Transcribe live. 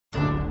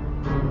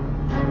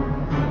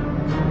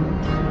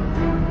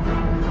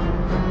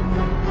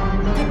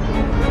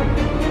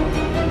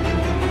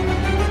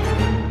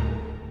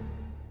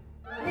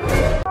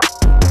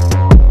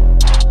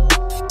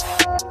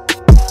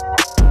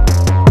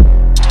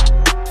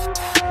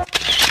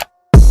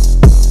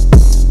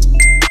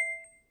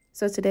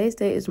So today's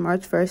date is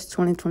March 1st,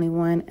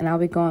 2021, and I'll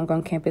be going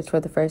on campus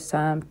for the first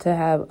time to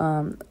have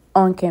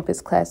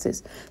on-campus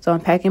classes. So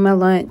I'm packing my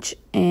lunch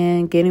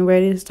and getting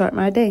ready to start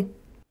my day.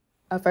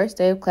 Our first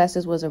day of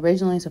classes was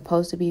originally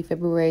supposed to be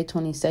February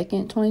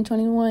 22nd,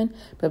 2021,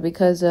 but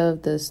because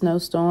of the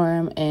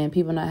snowstorm and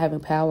people not having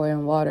power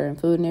and water and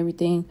food and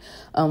everything,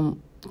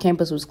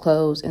 campus was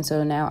closed, and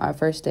so now our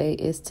first day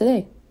is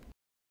today.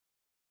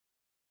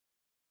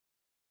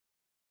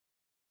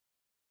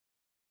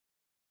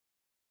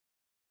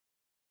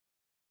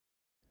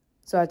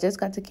 So I just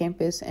got to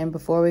campus, and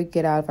before we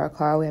get out of our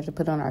car, we have to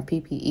put on our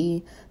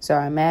PPE. So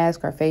our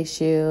mask, our face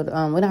shield. We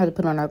don't have to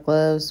put on our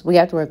gloves. We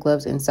have to wear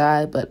gloves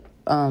inside, but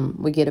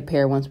we get a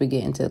pair once we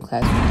get into the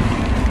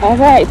classroom. All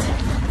right,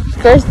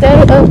 first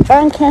day of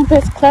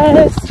on-campus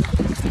class.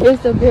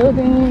 Here's the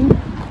building.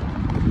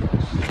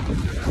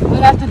 We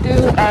have to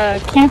do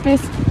a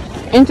campus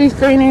entry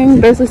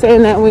screening, basically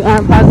saying that we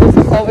aren't positive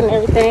for COVID and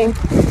everything.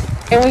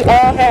 And we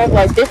all have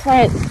like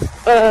different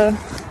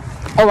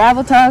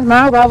arrival times.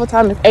 My arrival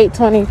time is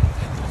 8:20.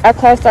 Our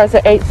class starts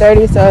at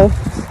 8:30, so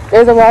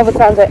there's arrival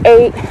times at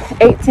 8,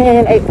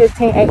 8:10,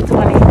 8:15,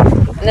 8:20,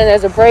 and then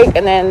there's a break,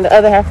 and then the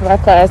other half of our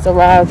class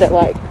arrives at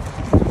like,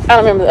 I don't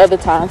remember the other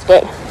times,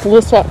 but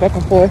we'll swap back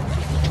and forth.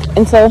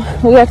 And so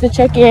we have to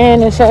check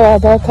in and show our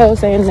barcode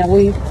saying that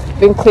we've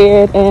been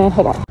cleared, and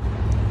hold on.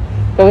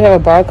 So we have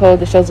a barcode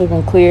that shows we've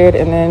been cleared,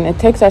 and then it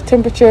takes our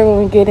temperature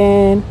when we get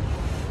in,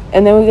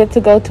 and then we get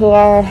to go to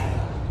our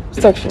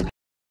section.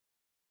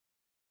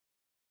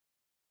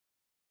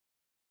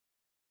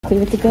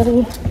 Clear to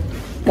go.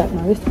 Got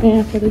my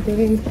wristband for the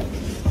day,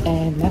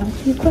 and now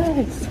to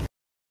class.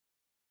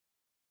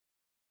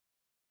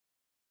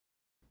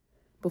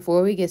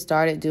 Before we get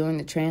started doing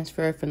the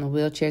transfer from the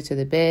wheelchair to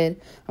the bed,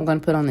 I'm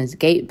going to put on this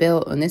gait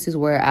belt, and this is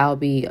where I'll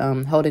be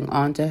holding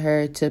on to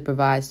her to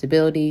provide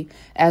stability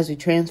as we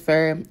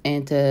transfer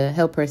and to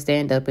help her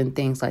stand up and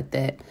things like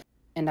that.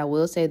 And I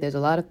will say there's a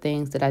lot of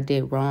things that I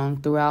did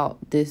wrong throughout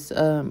this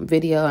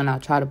video, and I'll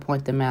try to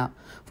point them out.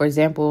 For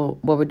example,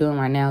 what we're doing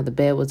right now, the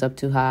bed was up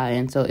too high,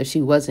 and so if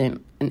she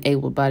wasn't an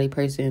able-bodied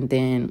person,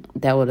 then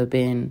that would have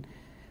been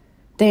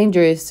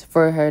dangerous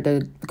for her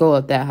to go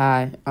up that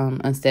high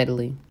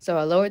unsteadily. So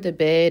I lowered the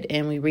bed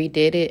and we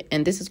redid it,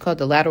 and this is called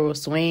the lateral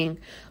swing,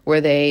 where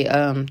they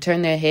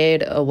turn their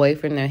head away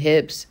from their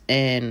hips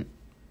and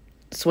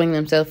swing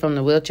themselves from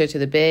the wheelchair to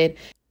the bed.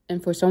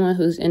 And for someone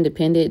who's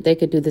independent, they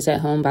could do this at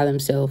home by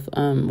themselves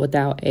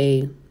without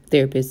a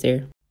therapist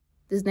there.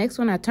 This next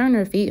one, I turned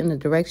her feet in the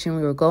direction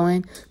we were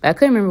going, but I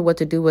couldn't remember what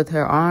to do with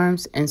her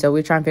arms, and so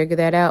we're trying to figure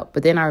that out,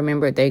 but then I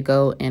remembered they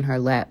go in her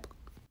lap.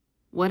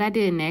 What I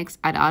did next,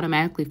 I'd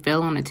automatically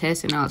fail on the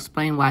test, and I'll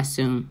explain why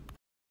soon.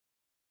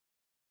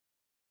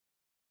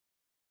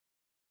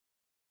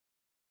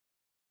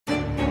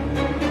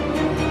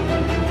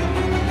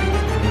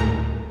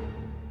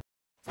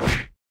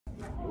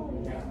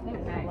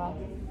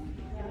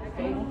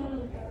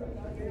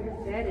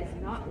 That is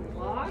not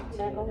locked,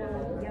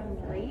 young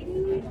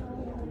lady.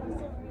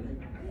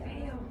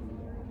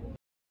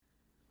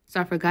 So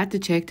I forgot to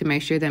check to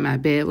make sure that my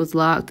bed was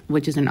locked,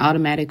 which is an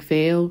automatic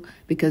fail,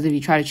 because if you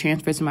try to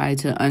transfer somebody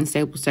to an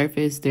unstable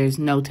surface, there's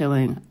no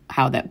telling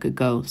how that could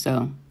go.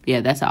 So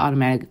yeah, that's an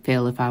automatic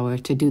fail if I were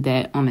to do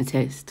that on a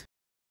test.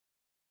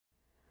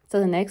 So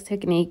the next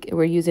technique,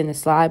 we're using the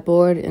slide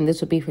board, and this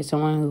would be for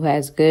someone who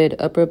has good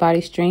upper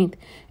body strength,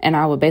 and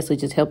I would basically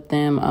just help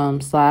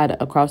them slide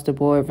across the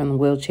board from the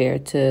wheelchair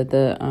to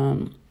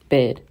the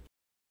bed.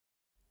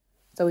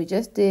 So we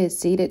just did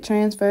seated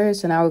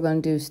transfers, so now we're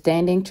going to do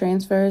standing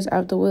transfers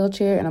out the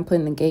wheelchair, and I'm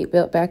putting the gait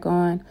belt back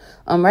on.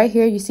 Right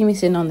here, you see me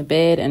sitting on the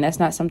bed, and that's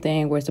not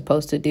something we're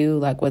supposed to do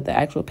like with the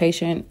actual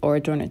patient or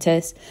during a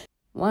test.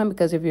 One,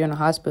 because if you're in a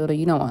hospital,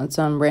 you don't want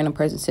some random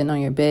person sitting on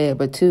your bed.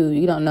 But two,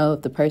 you don't know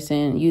if the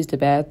person used the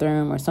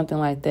bathroom or something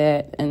like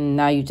that, and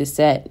now you just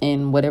sat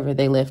in whatever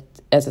they left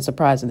as a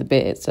surprise in the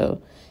bed.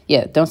 So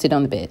yeah, don't sit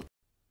on the bed.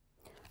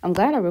 I'm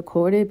glad I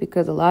recorded,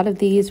 because a lot of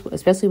these,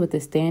 especially with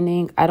the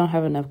standing, I don't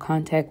have enough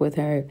contact with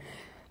her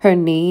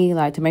knee,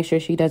 like to make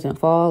sure she doesn't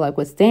fall. Like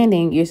with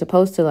standing, you're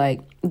supposed to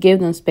like give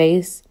them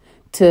space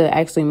to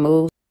actually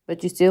move,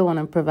 but you still want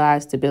to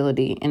provide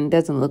stability, and it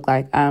doesn't look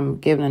like I'm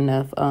giving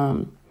enough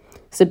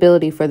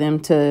stability for them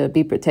to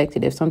be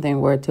protected if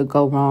something were to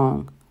go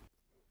wrong.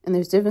 And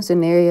there's different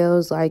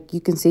scenarios, like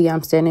you can see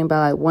I'm standing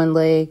by like one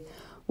leg,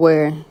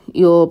 where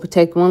you'll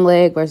protect one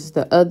leg versus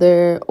the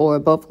other, or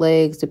both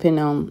legs,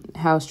 depending on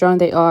how strong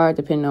they are,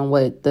 depending on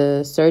what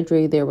the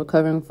surgery they're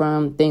recovering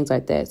from, things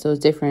like that. So it's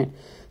different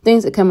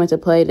things that come into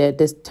play that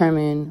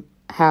determine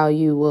how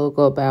you will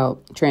go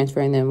about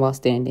transferring them while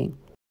standing.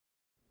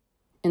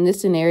 In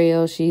this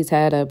scenario, she's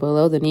had a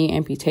below-the-knee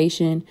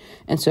amputation,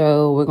 and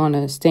so we're going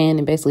to stand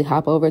and basically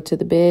hop over to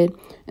the bed.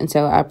 And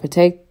so I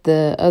protect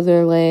the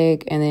other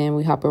leg, and then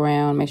we hop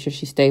around, make sure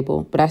she's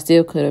stable. But I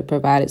still could have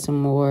provided some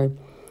more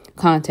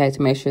contact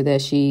to make sure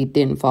that she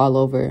didn't fall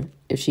over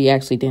if she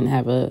actually didn't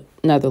have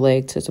another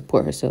leg to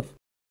support herself.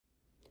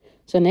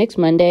 So next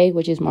Monday,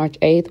 which is March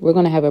 8th, we're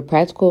going to have a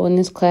practical in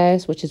this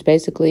class, which is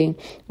basically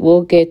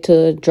we'll get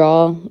to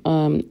draw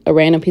a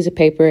random piece of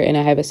paper, and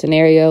I have a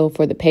scenario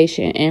for the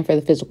patient and for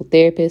the physical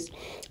therapist.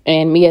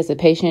 And me as a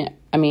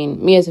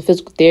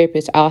physical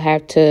therapist, I'll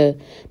have to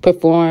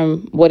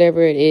perform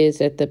whatever it is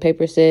that the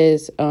paper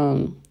says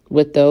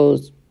with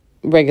those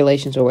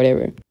regulations or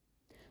whatever.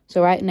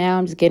 So right now,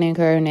 I'm just getting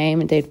her name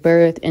and date of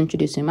birth,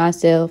 introducing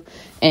myself,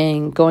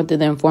 and going through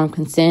the informed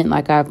consent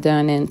like I've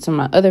done in some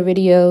of my other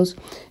videos.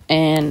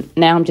 And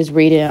now I'm just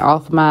reading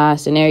off my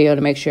scenario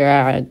to make sure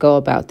I go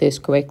about this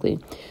correctly.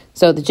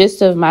 So the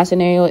gist of my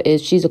scenario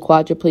is she's a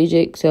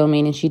quadriplegic, so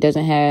meaning she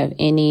doesn't have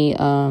any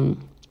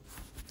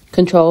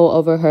control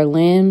over her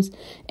limbs,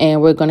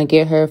 and we're going to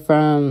get her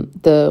from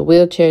the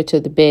wheelchair to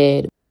the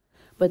bed.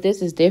 But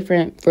this is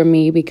different for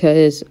me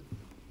because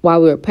while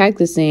we were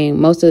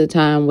practicing, most of the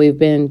time we've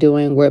been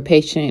doing where a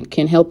patient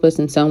can help us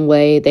in some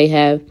way. They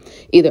have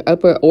either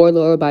upper or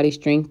lower body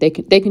strength. They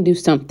can do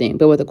something.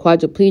 But with a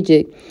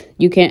quadriplegic,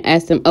 you can't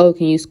ask them, oh,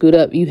 can you scoot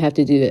up? You have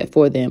to do that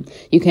for them.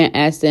 You can't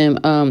ask them,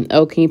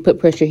 oh, can you put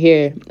pressure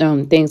here?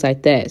 Things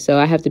like that. So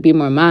I have to be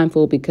more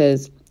mindful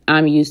because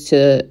I'm used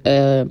to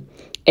a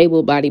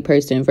able-bodied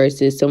person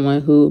versus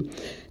someone who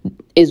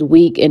is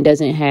weak and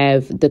doesn't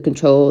have the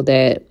control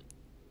that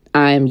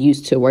I'm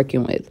used to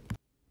working with.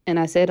 And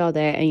I said all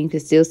that, and you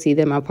could still see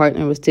that my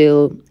partner was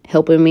still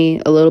helping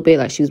me a little bit,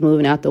 like she was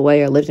moving out the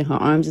way or lifting her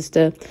arms and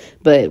stuff.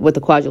 But with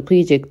the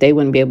quadriplegic, they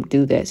wouldn't be able to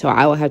do that. So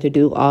I would have to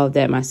do all of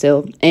that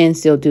myself and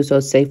still do so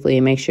safely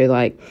and make sure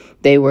like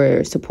they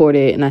were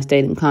supported and I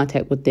stayed in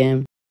contact with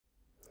them.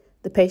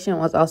 The patient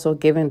was also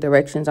given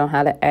directions on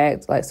how to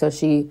act. Like, so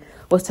she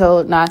was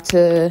told not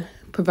to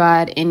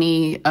provide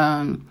any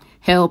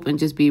help and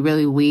just be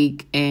really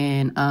weak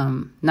and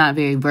not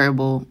very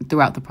verbal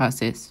throughout the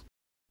process.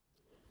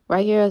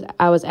 Right here,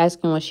 I was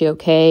asking, was she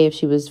okay, if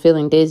she was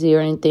feeling dizzy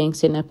or anything,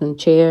 sitting up in the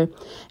chair.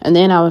 And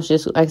then I was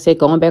just, like I said,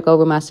 going back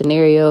over my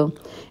scenario.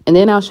 And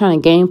then I was trying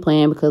to game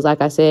plan because,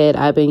 like I said,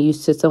 I've been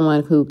used to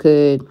someone who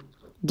could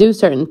do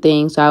certain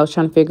things. So I was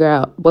trying to figure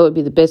out what would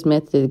be the best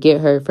method to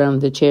get her from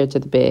the chair to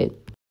the bed.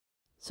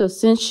 So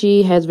since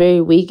she has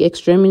very weak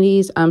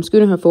extremities, I'm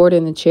scooting her forward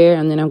in the chair.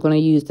 And then I'm going to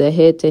use the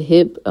head to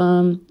hip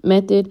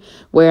method,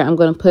 where I'm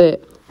going to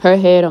put her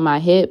head on my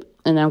hip.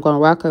 And I'm going to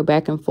rock her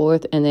back and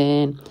forth. And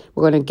then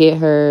we're going to get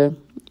her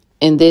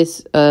in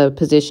this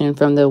position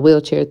from the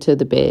wheelchair to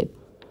the bed.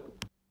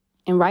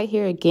 And right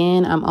here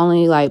again, I'm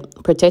only like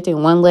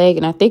protecting one leg.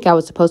 And I think I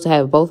was supposed to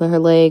have both of her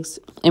legs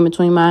in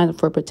between mine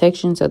for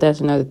protection. So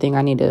that's another thing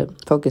I need to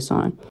focus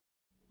on.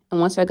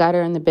 And once I got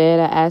her in the bed,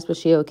 I asked, was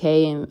she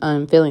okay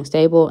and feeling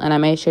stable? And I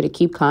made sure to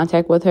keep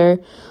contact with her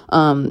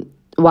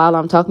while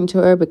I'm talking to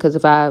her. Because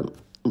if I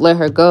let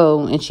her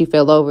go and she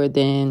fell over,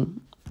 then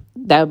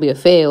that would be a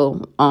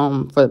fail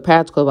for the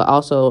practical, but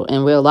also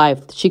in real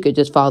life, she could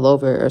just fall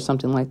over or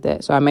something like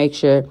that. So I make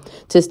sure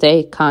to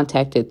stay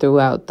contacted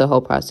throughout the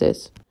whole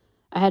process.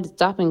 I had to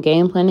stop and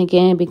game plan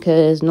again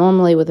because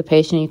normally with a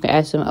patient, you can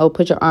ask them, oh,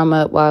 put your arm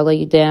up while I lay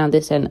you down,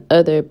 this and the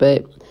other,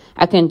 but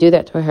I couldn't do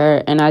that to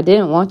her. And I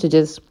didn't want to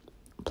just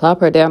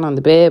plop her down on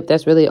the bed.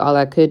 That's really all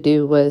I could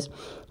do was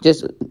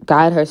just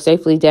guide her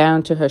safely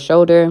down to her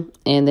shoulder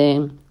and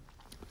then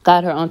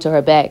guide her onto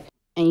her back.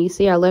 And you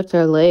see I left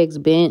her legs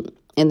bent.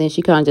 And then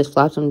she kind of just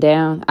flops them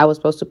down. I was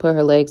supposed to put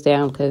her legs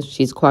down because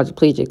she's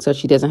quadriplegic, so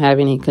she doesn't have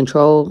any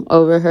control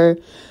over her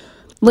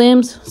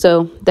limbs.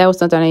 So that was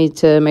something I need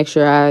to make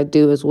sure I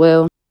do as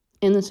well.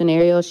 In the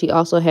scenario, she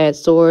also had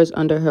sores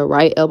under her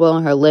right elbow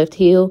and her left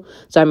heel.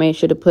 So I made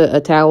sure to put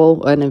a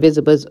towel, an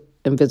invisible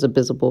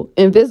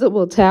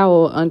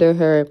towel under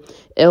her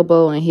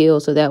elbow and heel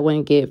so that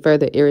wouldn't get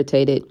further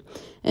irritated.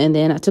 And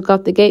then I took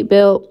off the gait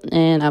belt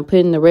and I'm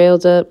putting the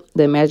rails up,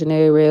 the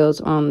imaginary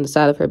rails on the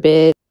side of her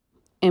bed.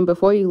 And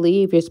before you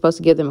leave, you're supposed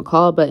to give them a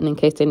call button in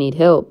case they need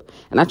help.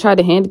 And I tried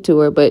to hand it to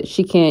her, but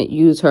she can't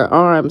use her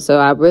arm. So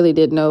I really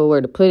didn't know where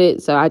to put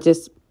it. So I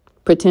just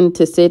pretended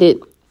to sit it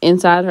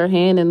inside her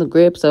hand in the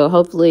grip. So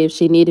hopefully if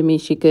she needed me,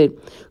 she could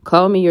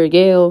call me or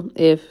yell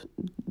if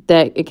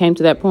it came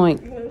to that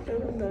point.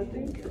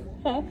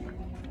 Huh?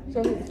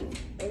 So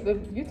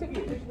you took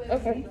it.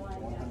 Okay.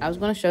 I was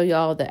going to show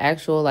y'all the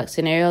actual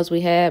scenarios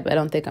we had, but I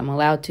don't think I'm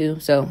allowed to.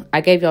 So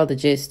I gave y'all the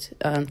gist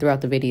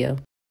throughout the video.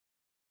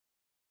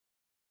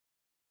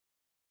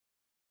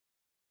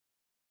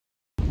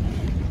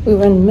 We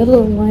were in the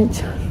middle of lunch,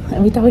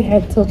 and we thought we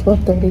had till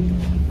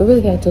 12:30. We really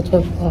had till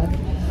 12 o'clock.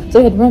 So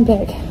we had to run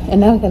back, and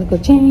now we got to go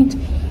change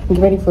and get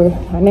ready for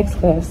our next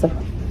class. So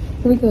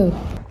here we go.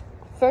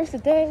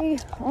 First day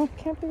on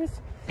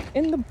campus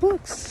in the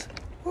books.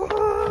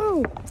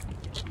 Whoa!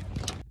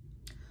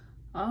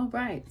 All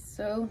right,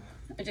 so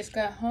I just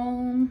got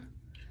home,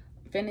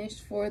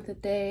 finished for the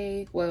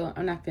day. Well,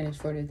 I'm not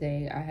finished for the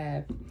day. I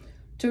have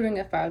tutoring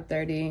at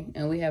 5:30,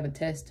 and we have a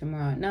test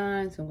tomorrow at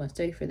 9, so I'm going to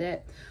study for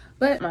that.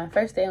 But my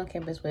first day on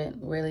campus went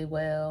really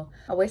well.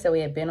 I wish that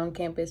we had been on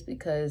campus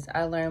because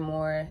I learned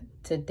more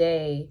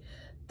today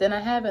than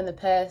I have in the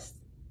past,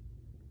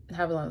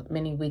 however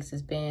many weeks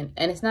it's been.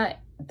 And it's not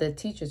the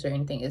teachers or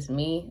anything. It's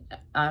me.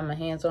 I'm a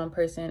hands-on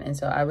person, and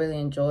so I really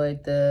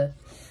enjoyed the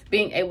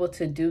being able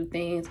to do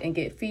things and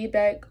get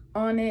feedback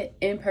on it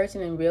in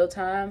person in real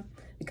time,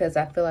 because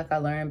I feel like I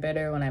learn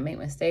better when I make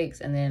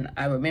mistakes, and then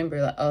I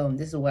remember like, oh,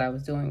 this is what I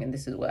was doing and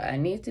this is what I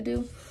need to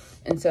do.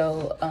 And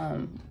so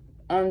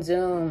on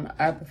Zoom,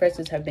 our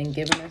professors have been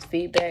giving us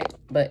feedback,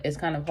 but it's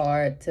kind of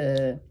hard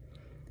to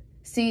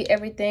see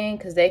everything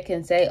because they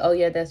can say, oh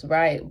yeah, that's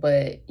right,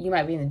 but you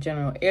might be in the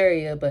general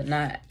area but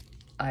not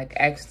like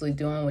actually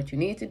doing what you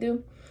need to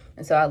do.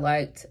 And so I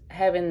liked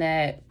having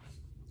that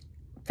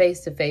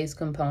face-to-face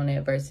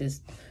component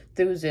versus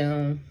through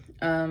Zoom.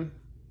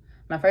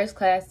 My first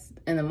class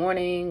in the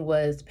morning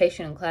was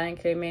patient and client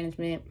care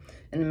management,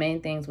 and the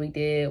main things we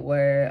did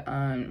were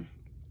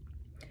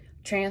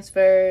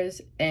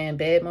transfers and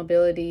bed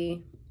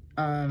mobility.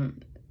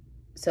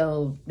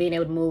 So being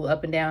able to move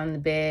up and down the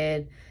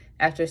bed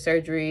after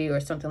surgery or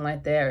something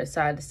like that, or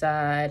side to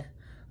side,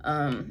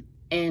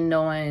 and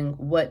knowing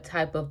what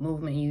type of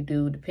movement you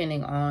do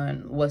depending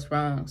on what's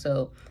wrong.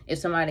 So if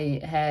somebody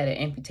had an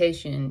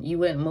amputation, you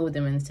wouldn't move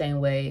them in the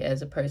same way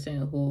as a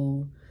person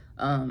who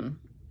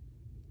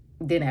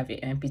didn't have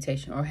an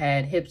amputation or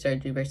had hip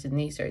surgery versus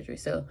knee surgery.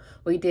 So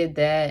we did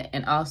that,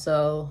 and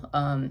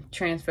also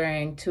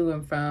transferring to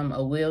and from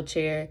a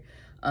wheelchair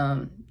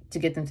to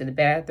get them to the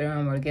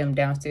bathroom or to get them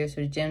downstairs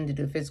to the gym to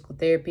do physical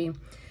therapy.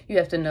 You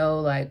have to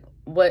know like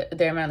what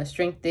their amount of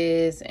strength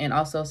is, and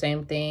also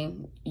same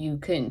thing, you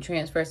couldn't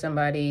transfer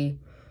somebody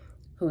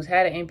who's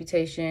had an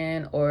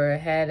amputation or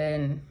had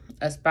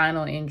a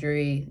spinal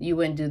injury. You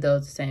wouldn't do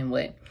those the same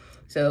way.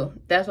 So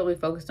that's what we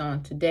focused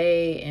on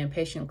today in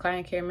patient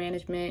client care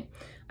management.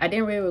 I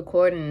didn't really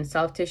record in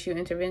soft tissue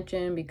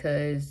intervention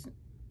because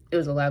it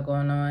was a lot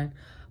going on.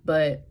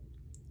 But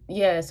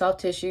yeah, soft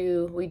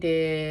tissue, we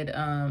did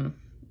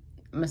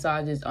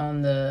massages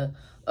on the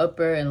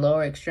upper and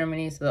lower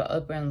extremities, so the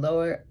upper and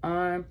lower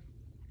arm.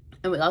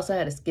 And we also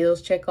had a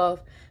skills check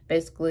off.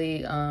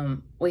 Basically,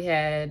 we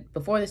had,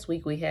 before this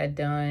week, we had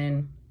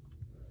done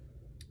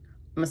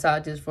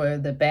massages for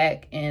the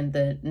back and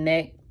the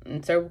neck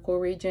and cervical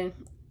region.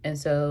 And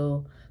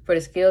so for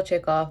the skill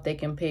check off, they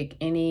can pick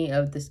any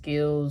of the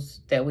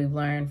skills that we've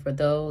learned for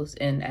those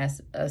and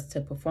ask us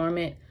to perform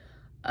it.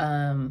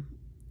 In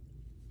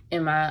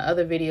my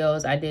other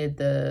videos, I did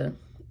the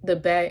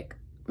back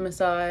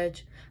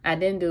massage. I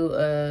didn't do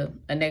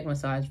a neck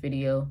massage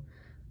video.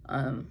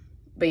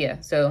 But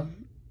yeah, so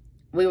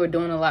we were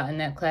doing a lot in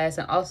that class.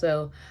 And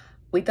also,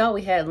 we thought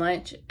we had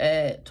lunch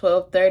at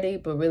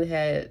 12:30, but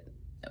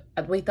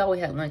we thought we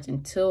had lunch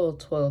until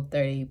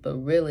 12:30, but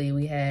really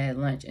we had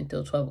lunch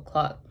until 12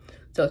 o'clock.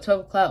 So at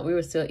 12 o'clock, we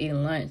were still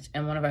eating lunch,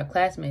 and one of our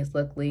classmates,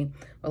 luckily,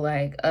 were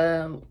like,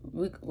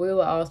 we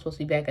were all supposed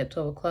to be back at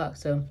 12 o'clock.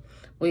 So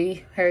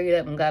we hurried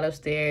up and got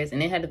upstairs,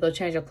 and then had to go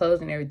change our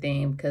clothes and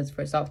everything, because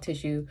for soft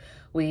tissue,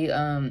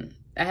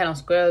 I had on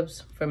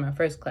scrubs for my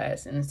first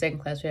class. In the second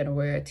class, we had to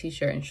wear a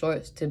t-shirt and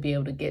shorts to be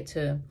able to get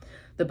to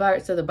the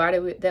parts of the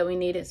body that we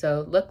needed.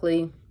 So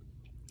luckily,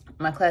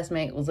 my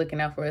classmate was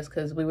looking out for us,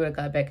 because we would have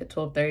got back at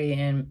 12:30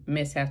 and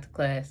missed half the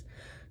class.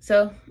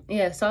 So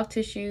yeah, soft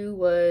tissue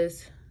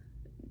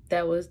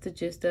that was the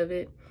gist of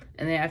it.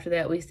 And then after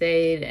that, we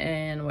stayed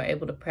and were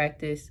able to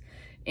practice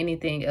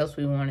anything else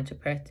we wanted to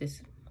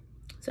practice.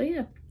 So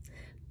yeah,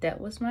 that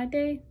was my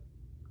day.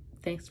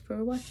 Thanks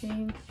for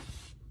watching.